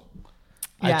old school.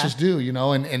 Yeah. I just do,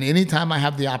 and anytime I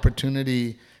have the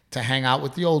opportunity to hang out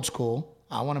with the old school,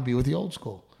 I want to be with the old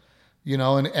school.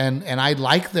 And I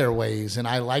like their ways, and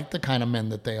I like the kind of men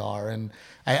that they are. And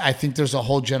I think there's a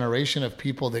whole generation of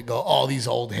people that go, oh, these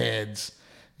old heads,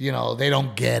 they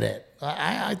don't get it.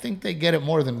 I think they get it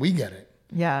more than we get it.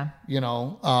 Yeah.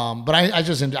 But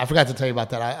I forgot to tell you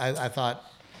about that. I thought,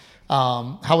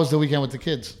 how was the weekend with the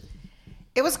kids?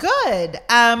 It was good.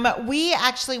 We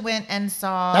actually went and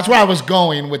saw. That's where I was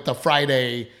going with the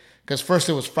Friday, because first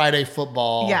it was Friday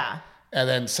football. Yeah. And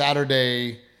then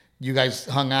Saturday, you guys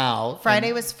hung out.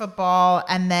 Friday was football,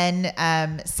 and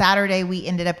then Saturday we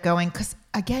ended up going because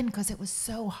it was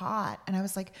so hot, and I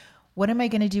was like, "What am I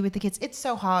going to do with the kids? It's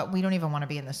so hot. We don't even want to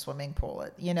be in the swimming pool.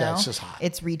 Yeah, it's just hot.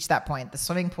 It's reached that point. The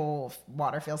swimming pool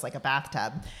water feels like a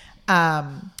bathtub."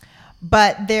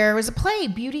 But there was a play,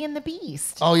 Beauty and the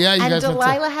Beast. Oh yeah, you guys. And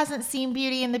Delilah hasn't seen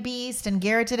Beauty and the Beast, and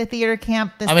Garrett did a theater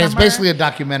camp this summer. It's basically a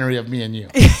documentary of me and you.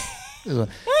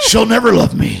 She'll never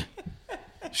love me.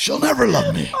 She'll never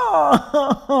love me.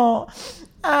 Oh,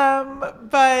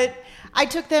 but I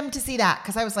took them to see that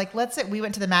because I was like, we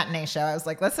went to the matinee show. I was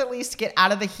like, let's at least get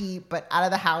out of the heat, but out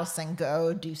of the house and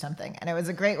go do something. And it was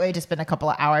a great way to spend a couple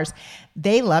of hours.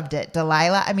 They loved it.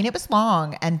 Delilah, it was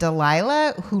long. And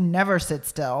Delilah, who never sits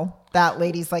still, that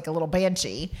lady's like a little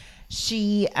banshee.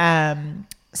 She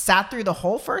sat through the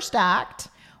whole first act,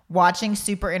 watching,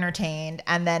 super entertained.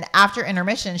 And then after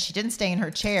intermission, she didn't stay in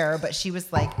her chair, but she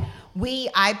was like,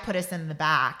 I put us in the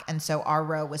back. And so our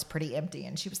row was pretty empty.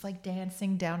 And she was like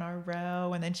dancing down our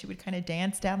row. And then she would kind of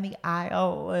dance down the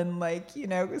aisle and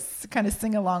kind of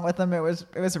sing along with them. It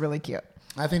was really cute.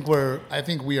 I think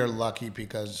we are lucky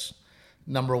because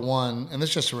number one, and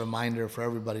it's just a reminder for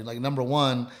everybody, number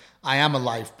one, I am a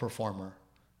live performer,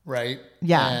 right?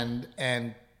 Yeah.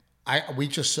 And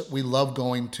we love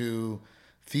going to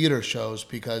theater shows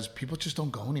because people just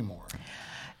don't go anymore.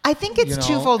 I think it's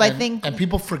twofold. And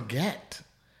people forget,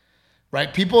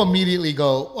 right? People immediately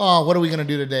go, oh, what are we going to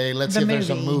do today? Let's see if there's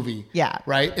a movie. Yeah.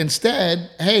 Right? Instead,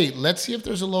 hey, let's see if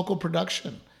there's a local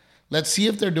production. Let's see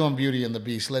if they're doing Beauty and the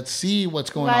Beast. Let's see what's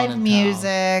going on Live in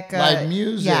music. town. Live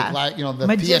music. Yeah. Like, the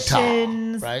Magicians,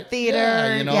 theater, right? theater.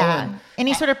 Yeah, and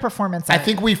any sort of performance. I art.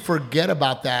 think we forget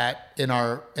about that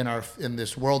in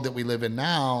this world that we live in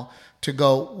now to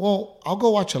go, well, I'll go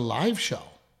watch a live show,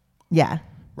 Yeah.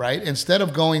 right? Instead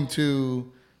of going to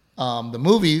the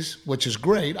movies, which is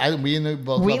great. We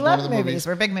both We love love going to the movies.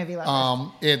 We're big movie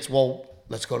lovers.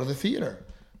 Let's go to the theater,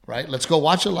 right? Let's go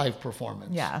watch a live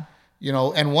performance. Yeah.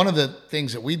 And one of the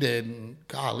things that we did, and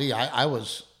golly, I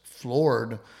was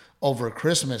floored over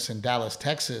Christmas in Dallas,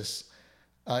 Texas.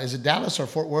 Is it Dallas or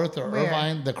Fort Worth or Where?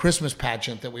 Irvine? The Christmas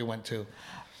pageant that we went to.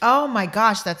 Oh my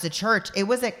gosh, that's a church. It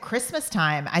was at Christmas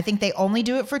time. I think they only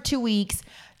do it for 2 weeks.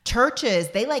 Churches,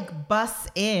 they like bus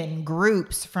in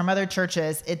groups from other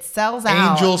churches. It sells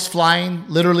out. Angels flying,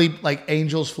 literally like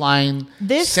angels flying.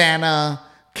 Santa,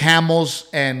 camels,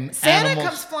 and Santa animals.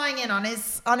 comes flying in on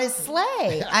his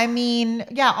sleigh. I mean,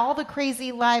 yeah, all the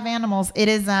crazy live animals. It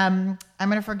is I'm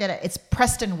gonna forget it. It's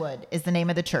Prestonwood is the name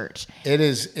of the church. It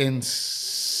is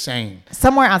insane.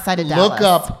 Somewhere outside of Dallas. Look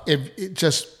up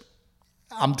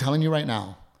I'm telling you right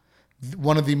now,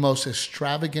 one of the most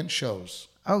extravagant shows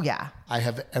Oh yeah. I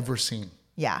have ever seen.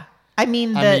 Yeah. I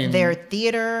mean, their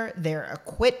theater, their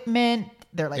equipment,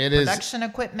 their production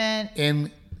equipment.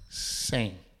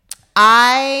 Insane.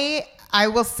 I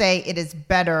will say it is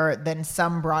better than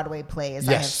some Broadway plays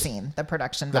I have Yes. seen. The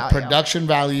production The value. production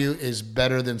value is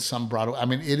better than some Broadway. I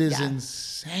mean, it is Yeah.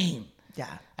 insane. Yeah.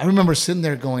 I remember sitting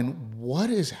there going,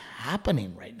 what is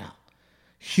happening right now?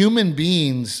 Human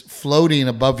beings floating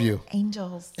above you.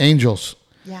 Angels. Angels.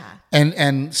 Yeah.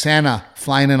 And Santa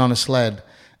flying in on a sled.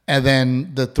 And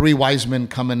then the three wise men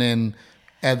coming in.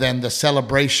 And then the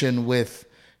celebration with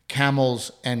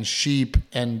camels and sheep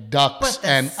and ducks. But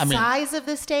the size of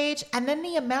the stage and then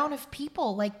the amount of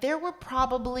people. Like there were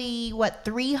probably,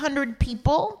 300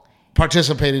 people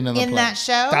participating in the play. that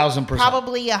show? 1,000%.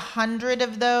 Probably 100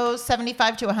 of those,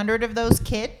 75 to 100 of those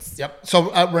kids. Yep.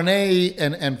 So Renee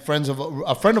and a friend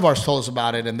of ours told us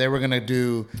about it, and they were going to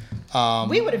do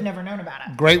We would have never known about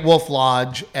it. Great Wolf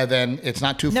Lodge, and then it's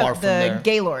not too far from there. The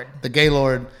Gaylord. The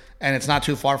Gaylord, and it's not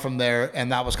too far from there,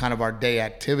 and that was kind of our day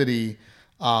activity.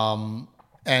 And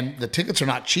the tickets are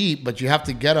not cheap, but you have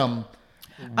to get them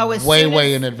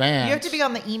way in advance. You have to be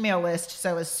on the email list,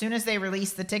 so as soon as they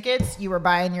release the tickets, you were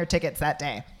buying your tickets that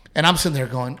day. And I'm sitting there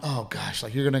going, oh gosh,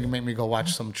 like you're going to make me go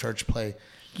watch some church play.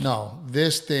 No,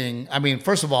 this thing, I mean,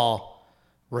 first of all,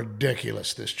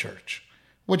 ridiculous, this church.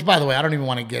 Which, by the way, I don't even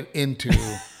want to get into.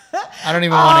 I don't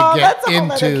even want to get that's a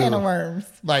whole other can of into, worms.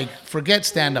 like, forget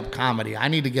stand-up comedy. I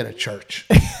need to get a church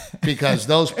because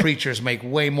those preachers make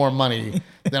way more money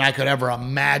than I could ever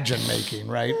imagine making,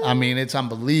 right? I mean, it's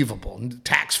unbelievable.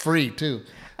 Tax-free, too.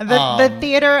 The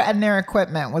theater and their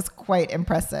equipment was quite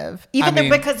impressive. Even mean-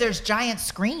 because there's giant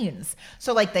screens.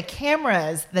 So like the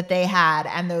cameras that they had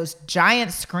and those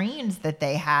giant screens that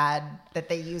they had that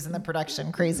they use in the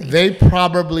production, crazy. They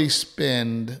probably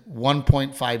spend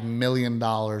 $1.5 million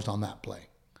on that play,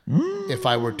 if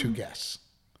I were to guess.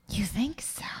 You think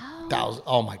so?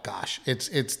 Oh my gosh.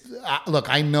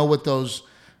 Look, I know what those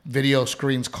video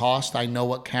screens cost. I know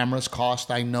what cameras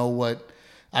cost. I know what,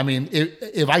 I mean,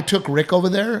 if I took Rick over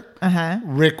there,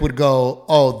 Rick would go,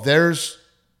 oh, there's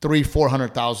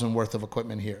 $400,000 worth of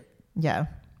equipment here. Yeah.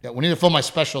 Yeah, we need to film my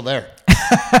special there.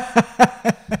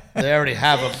 They already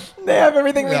have them. They have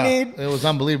everything we need. It was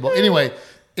unbelievable. Anyway,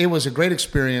 it was a great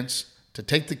experience to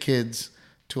take the kids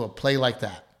to a play like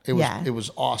that. It was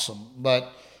awesome.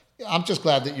 But I'm just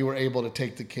glad that you were able to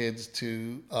take the kids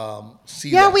to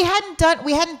see that. Yeah, we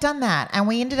hadn't done that, and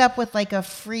we ended up with like a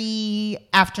free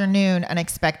afternoon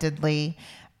unexpectedly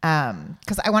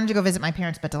because I wanted to go visit my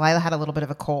parents, but Delilah had a little bit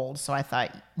of a cold, so I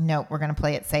thought, nope, we're going to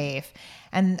play it safe.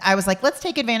 And I was like, let's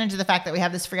take advantage of the fact that we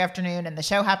have this free afternoon, and the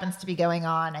show happens to be going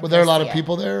on. Were there a lot of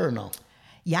people there or no?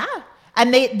 Yeah.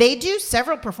 And they do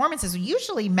several performances.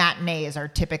 Usually matinees are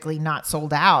typically not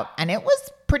sold out. And it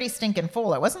was pretty stinking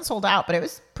full. It wasn't sold out, but it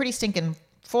was pretty stinking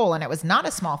full. And it was not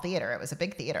a small theater. It was a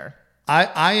big theater.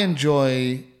 I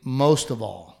enjoy most of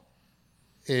all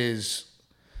is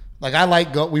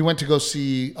like we went to go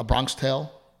see A Bronx Tale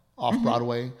off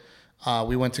Broadway.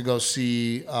 We went to go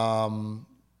see with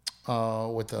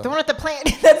the one with the plant.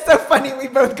 That's so funny. We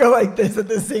both go like this at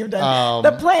the same time.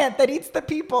 The plant that eats the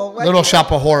people. Little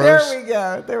Shop of Horrors.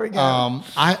 There we go.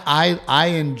 I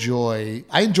enjoy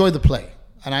the play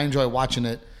and I enjoy watching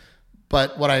it.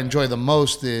 But what I enjoy the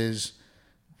most is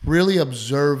really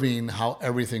observing how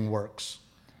everything works.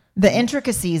 The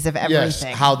intricacies of everything.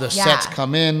 Yes, how the sets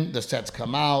come in, the sets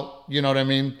come out. You know what I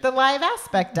mean? The live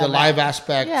aspect of it. The live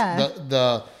aspect.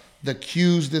 Yeah. the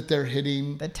cues that they're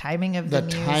hitting, The timing of the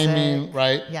music. timing,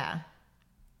 right? Yeah.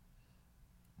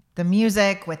 The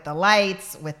music with the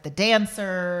lights, with the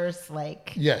dancers,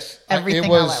 like Yes. everything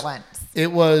all at once.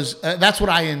 It was, that's what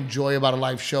I enjoy about a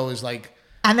live show is like,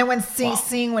 And then when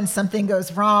seeing when something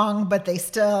goes wrong, but they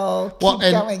still keep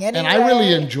going anyway. And I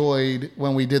really enjoyed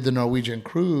when we did the Norwegian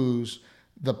cruise,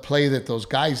 the play that those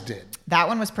guys did. That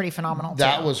one was pretty phenomenal.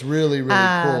 That was really,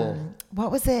 really cool.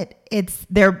 What was it? It's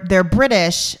they're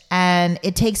British and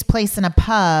it takes place in a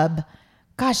pub.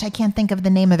 Gosh, I can't think of the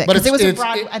name of it But because it was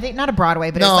it's- I think not a Broadway,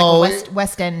 but No, it was like a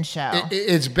West End show.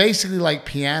 It's basically like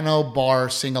piano bar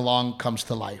sing along comes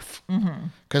to life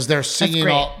because they're singing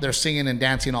great. they're singing and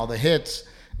dancing all the hits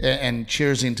and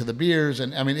cheersing to the beers,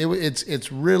 and I mean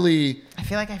it's really I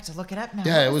feel like I have to look it up now.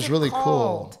 yeah, What it was really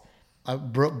called?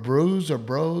 cool. Brews or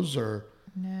Bros or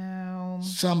No.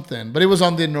 something, but it was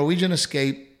on the Norwegian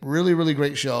Escape. Really, really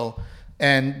great show,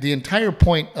 and the entire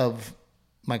point of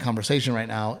my conversation right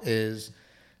now is,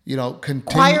 continue.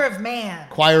 Choir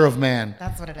of Man.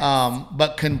 That's what it is.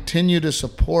 But continue to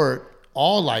support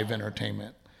all live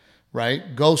entertainment,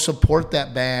 right? Go support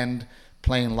that band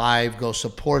playing live. Go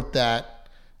support that.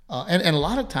 And a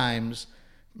lot of times,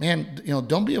 man,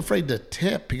 don't be afraid to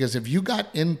tip, because if you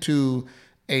got into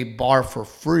a bar for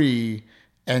free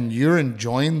and you're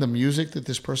enjoying the music that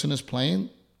this person is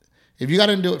playing, if you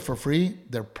got into it for free,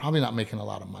 they're probably not making a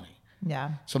lot of money.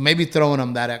 Yeah. So maybe throwing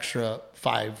them that extra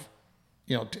 $5.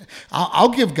 I'll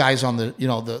give guys on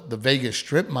the Vegas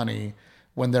Strip money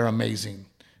when they're amazing.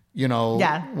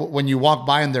 Yeah. When you walk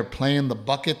by and they're playing the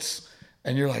buckets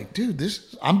and you're like, dude,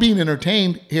 I'm being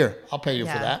entertained. Here, I'll pay you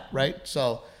for that, right?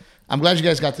 So I'm glad you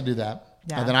guys got to do that.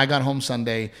 Yeah. And then I got home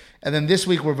Sunday. And then this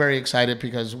week we're very excited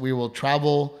because we will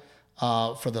travel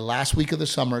for the last week of the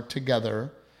summer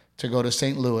together to go to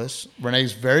St. Louis.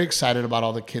 Renee's very excited about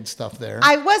all the kids stuff there.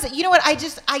 I was, you know what?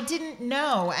 I didn't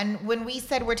know. And when we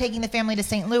said we're taking the family to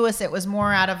St. Louis, it was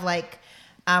more out of like,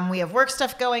 we have work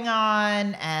stuff going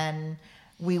on and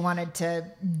we wanted to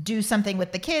do something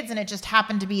with the kids. And it just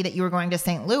happened to be that you were going to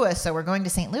St. Louis. So we're going to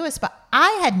St. Louis, but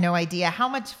I had no idea how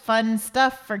much fun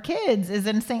stuff for kids is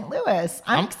in St. Louis.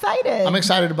 I'm excited. I'm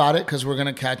excited about it because we're going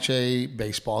to catch a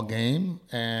baseball game,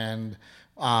 and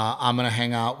I'm going to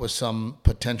hang out with some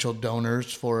potential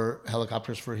donors for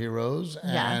Helicopters for Heroes.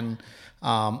 And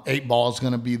 8 Ball's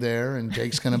going to be there, and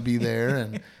Jake's going to be there,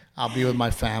 and I'll be with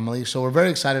my family. So we're very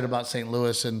excited about St.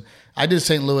 Louis. And I did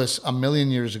St. Louis a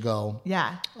million years ago.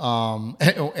 Yeah.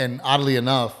 And oddly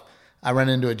enough, I ran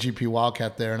into a GP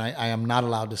Wildcat there, and I am not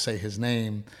allowed to say his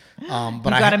name. But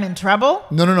You got him in trouble?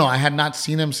 No. I had not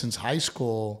seen him since high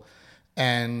school.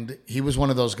 And he was one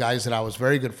of those guys that I was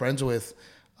very good friends with.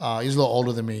 He's a little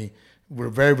older than me. We're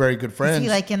very, very good friends. Is he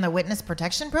like in the witness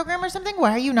protection program or something?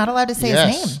 Why are you not allowed to say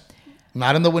his name?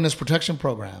 Not in the witness protection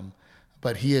program,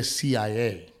 but he is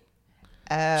CIA.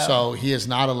 Oh. So he is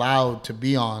not allowed to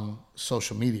be on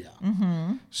social media.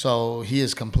 Mm-hmm. So he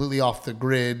is completely off the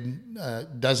grid,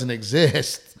 doesn't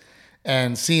exist.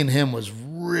 And seeing him was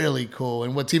really cool.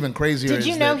 And what's even crazier is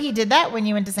Did you know he did that when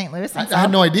you went to St. Louis? I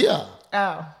had no idea.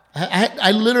 Oh.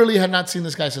 I literally had not seen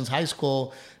this guy since high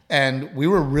school, and we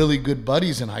were really good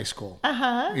buddies in high school.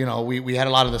 Uh-huh. We had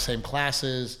a lot of the same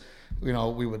classes. We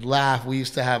would laugh. We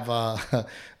used to have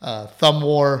thumb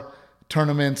war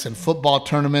tournaments and football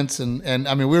tournaments, and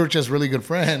I mean, we were just really good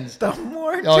friends. Thumb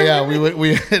war. Oh yeah,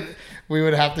 we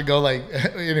would have to go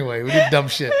anyway. We did dumb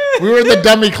shit. We were in the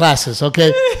dummy classes,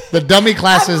 okay? The dummy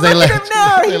classes they let him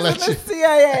know. they He's let in the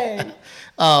CIA.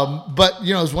 But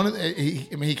it was one of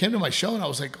he came to my show and I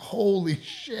was like, holy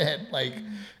shit. Like,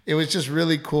 it was just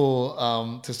really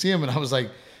cool to see him. And I was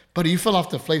like, buddy, you fell off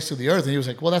the face of the earth. And he was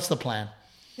like, well, that's the plan.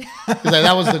 He's like,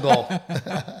 that was the goal.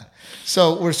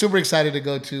 So we're super excited to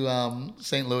go to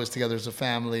St. Louis together as a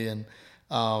family. And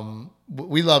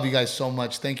we love you guys so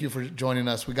much. Thank you for joining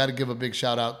us. We got to give a big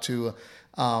shout out to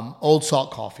Old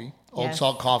Salt Coffee. Old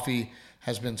Salt Coffee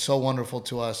has been so wonderful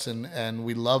to us, and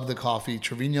we love the coffee.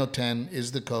 Trevino 10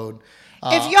 is the code.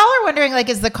 If y'all are wondering, like,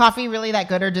 is the coffee really that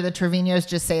good, or do the Treviños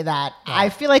just say that? I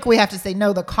feel like we have to say,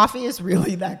 no, the coffee is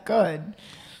really that good.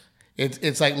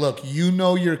 It's like, look,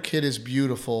 your kid is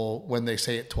beautiful when they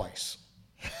say it twice.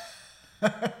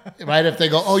 Right? If they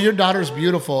go, oh, your daughter's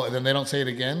beautiful, and then they don't say it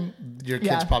again, your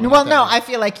kid's probably Well, not no, that I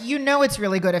feel like it's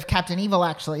really good if Captain Evil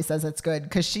actually says it's good,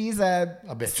 because she's a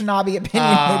bitch. snobby,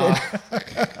 opinionated.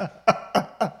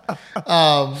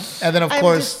 And then, of I'm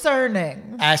course,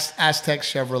 discerning. Aztec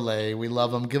Chevrolet. We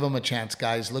love them. Give them a chance,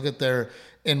 guys. Look at their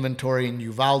inventory in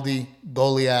Uvalde,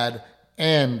 Goliad,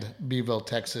 and Beeville,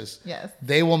 Texas. Yes.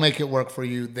 They will make it work for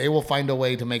you. They will find a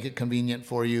way to make it convenient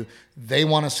for you. They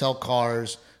want to sell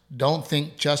cars. Don't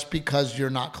think just because you're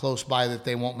not close by that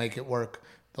they won't make it work.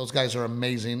 Those guys are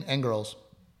amazing, and girls.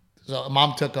 So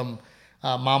Mom took them.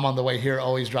 Mom on the way here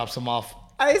always drops them off.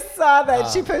 I saw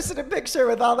that. She posted a picture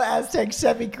with all the Aztec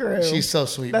Chevy crew. She's so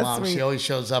sweet, That's Mom. sweet. She always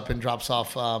shows up and drops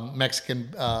off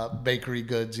Mexican bakery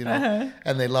goods,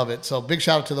 and they love it. So big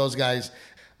shout out to those guys.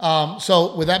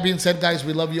 So with that being said, guys,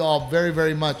 we love you all very,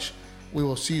 very much. We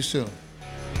will see you soon.